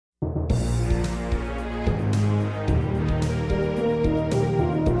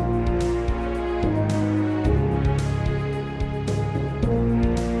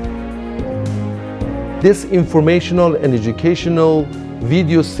This informational and educational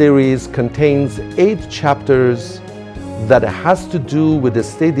video series contains 8 chapters that has to do with the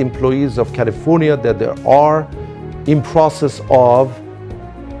state employees of California that they are in process of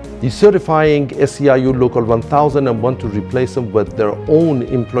decertifying SEIU Local 1000 and want to replace them with their own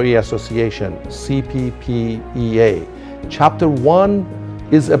employee association, CPPEA. Chapter 1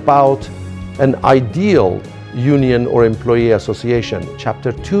 is about an ideal union or employee association.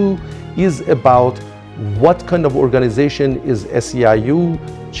 Chapter 2 is about what kind of organization is SEIU.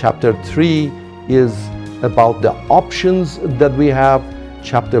 Chapter 3 is about the options that we have.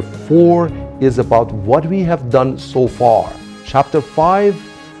 Chapter 4 is about what we have done so far. Chapter 5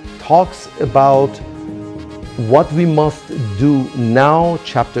 talks about what we must do now.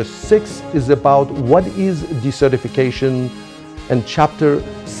 Chapter 6 is about what is decertification, and Chapter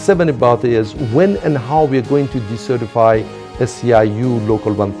 7 about is when and how we are going to decertify SEIU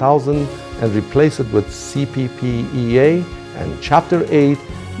Local 1000 and replace it with CPPEA. And Chapter 8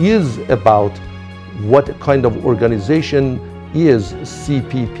 is about what kind of organization is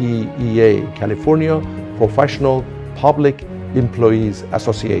CPPEA, California Professional Public Employees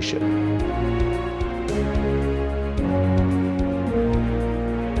Association.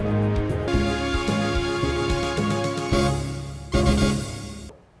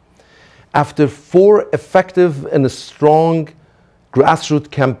 After 4 effective and strong grassroots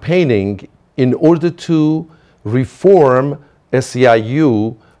campaigning in order to reform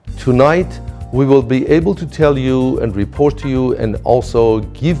SEIU, tonight we will be able to tell you and report to you and also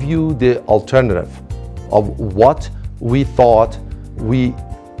give you the alternative of what we thought we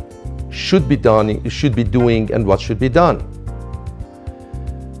should be doing and what should be done.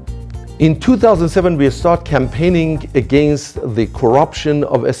 In 2007, we started campaigning against the corruption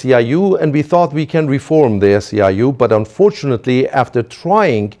of SEIU, and we thought we can reform the SEIU, but unfortunately, after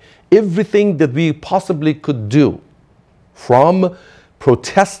trying everything that we possibly could do, from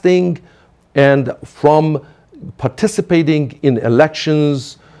protesting and from participating in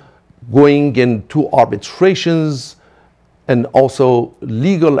elections, going into arbitrations, and also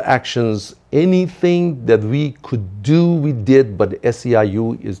legal actions, anything that we could do, we did, but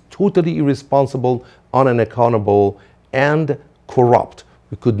SEIU is totally irresponsible, unaccountable, and corrupt.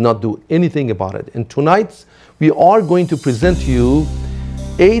 We could not do anything about it. And tonight, we are going to present to you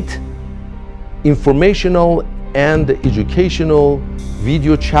 8 informational and educational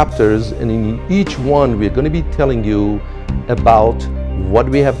video chapters, and in each one, we're going to be telling you about what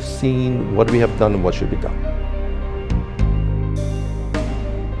we have seen, what we have done, and what should be done.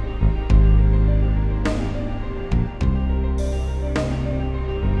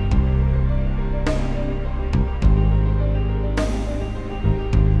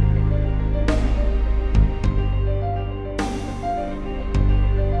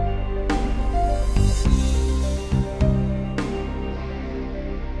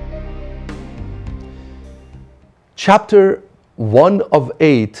 Chapter 1 of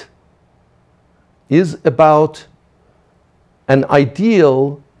 8 is about an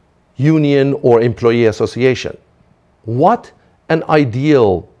ideal union or employee association. What an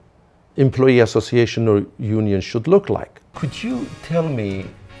ideal employee association or union should look like. Could you tell me,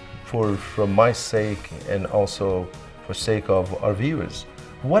 for my sake and also for sake of our viewers,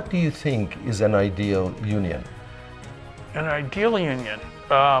 what do you think is an ideal union? An ideal union?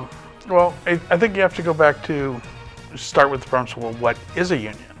 Well, I think you have to go back to start with the premise, well, what is a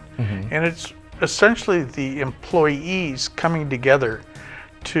union? Mm-hmm. And it's essentially the employees coming together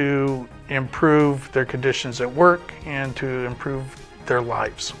to improve their conditions at work and to improve their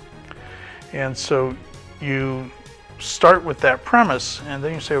lives. And so you start with that premise, and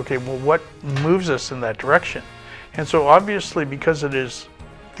then you say, okay, well, what moves us in that direction? And so obviously, because it is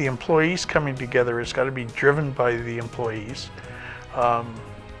the employees coming together, it's got to be driven by the employees.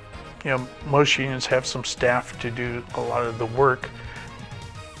 You know, most unions have some staff to do a lot of the work,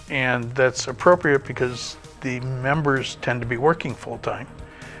 and that's appropriate because the members tend to be working full-time.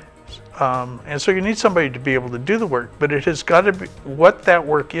 And so you need somebody to be able to do the work, but it has got to be, what that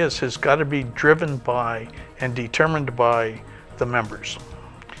work is has got to be driven by and determined by the members.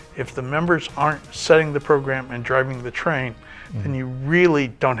 If the members aren't setting the program and driving the train, then you really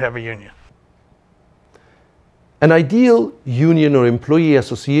don't have a union. An ideal union or employee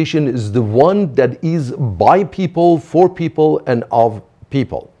association is the one that is by people, for people, and of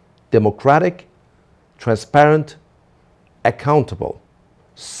people. Democratic, transparent, accountable,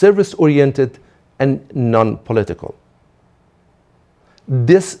 service-oriented, and non-political.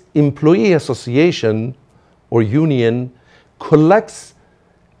 This employee association or union collects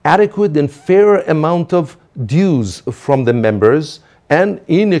adequate and fair amount of dues from the members and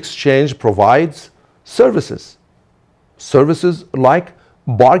in exchange provides services. Services like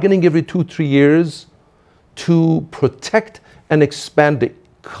bargaining every 2-3 years to protect and expand the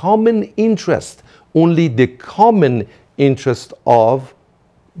common interest, only the common interest of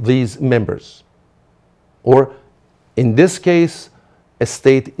these members. Or in this case,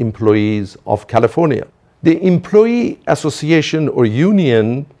 state employees of California. The employee association or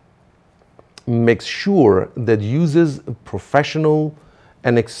union makes sure that uses professional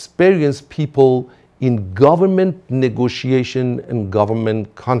and experienced people in government negotiation and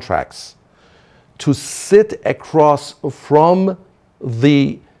government contracts to sit across from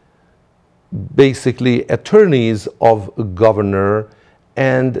the basically attorneys of a governor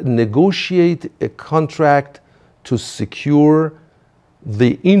and negotiate a contract to secure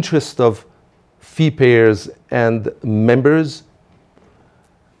the interest of fee payers and members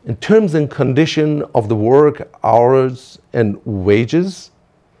in terms and condition of the work hours and wages,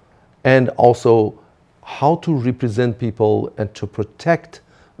 and also how to represent people and to protect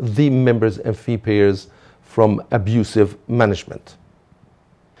the members and fee payers from abusive management.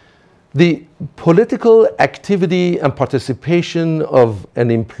 The political activity and participation of an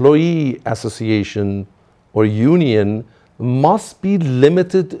employee association or union must be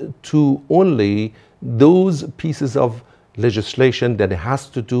limited to only those pieces of legislation that has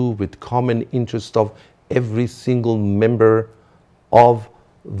to do with common interest of every single member of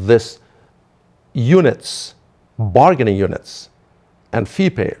this units, bargaining units, and fee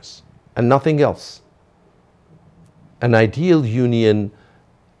payers, and nothing else. An ideal union,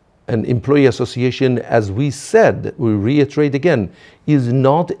 an employee association, as we said, we reiterate again, is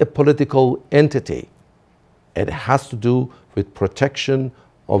not a political entity. It has to do with protection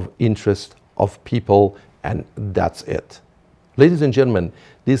of interest of people, and that's it. Ladies and gentlemen,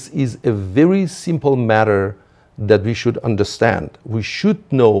 this is a very simple matter that we should understand. We should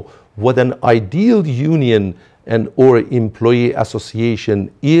know what an ideal union and or employee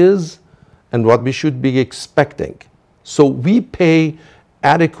association is and what we should be expecting. So we pay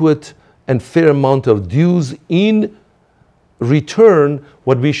adequate and fair amount of dues. In return,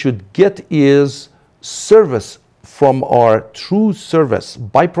 what we should get is service from our true service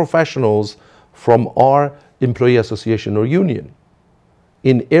by professionals from our employee association or union.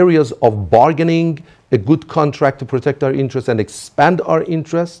 In areas of bargaining, a good contract to protect our interests and expand our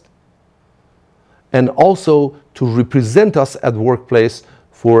interest, and also to represent us at workplace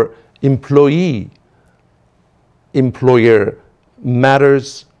for employee-employer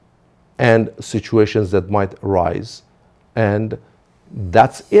matters and situations that might arise. And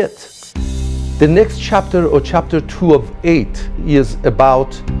that's it. The next chapter, or chapter 2 of 8, is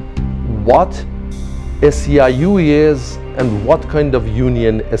about what SEIU is and what kind of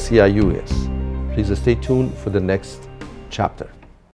union SEIU is. Please stay tuned for the next chapter.